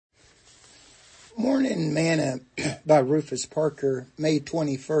Morning Manna by Rufus Parker, May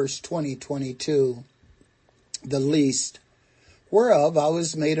 21st, 2022. The least, whereof I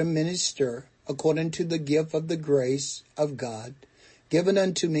was made a minister, according to the gift of the grace of God, given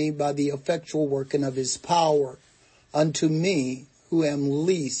unto me by the effectual working of his power, unto me, who am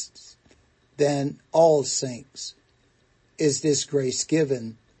least than all saints, is this grace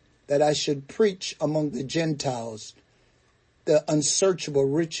given, that I should preach among the Gentiles the unsearchable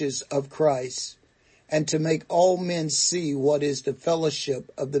riches of Christ, and to make all men see what is the fellowship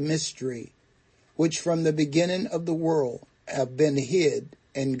of the mystery, which from the beginning of the world have been hid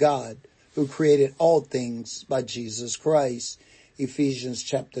in God, who created all things by Jesus Christ. Ephesians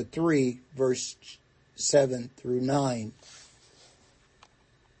chapter 3, verse 7 through 9.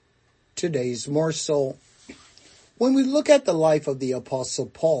 Today's morsel. When we look at the life of the Apostle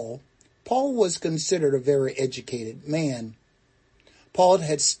Paul, Paul was considered a very educated man. Paul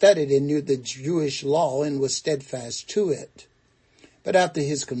had studied and knew the Jewish law and was steadfast to it. But after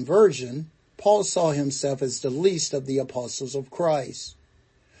his conversion, Paul saw himself as the least of the apostles of Christ.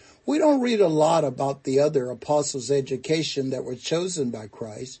 We don't read a lot about the other apostles' education that were chosen by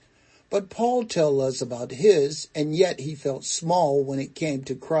Christ, but Paul tells us about his, and yet he felt small when it came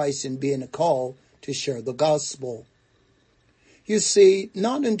to Christ and being called to share the gospel. You see,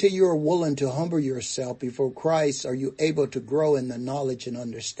 not until you are willing to humble yourself before Christ are you able to grow in the knowledge and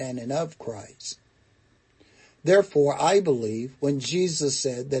understanding of Christ. Therefore, I believe when Jesus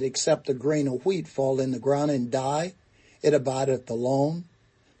said that except a grain of wheat fall in the ground and die, it abideth alone,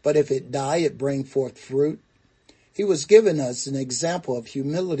 but if it die, it bring forth fruit. He was giving us an example of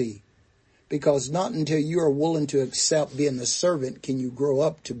humility, because not until you are willing to accept being a servant can you grow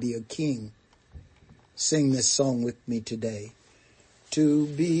up to be a king. Sing this song with me today. To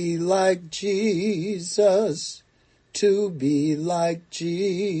be like Jesus, to be like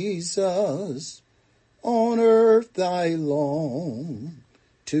Jesus, on earth I long,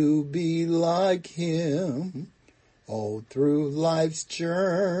 to be like him, all through life's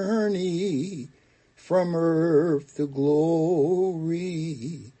journey, from earth to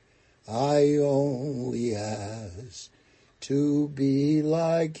glory, I only ask to be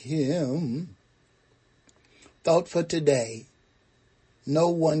like him. Thought for today. No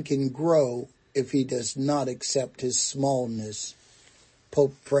one can grow if he does not accept his smallness.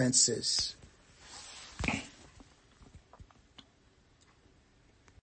 Pope Francis.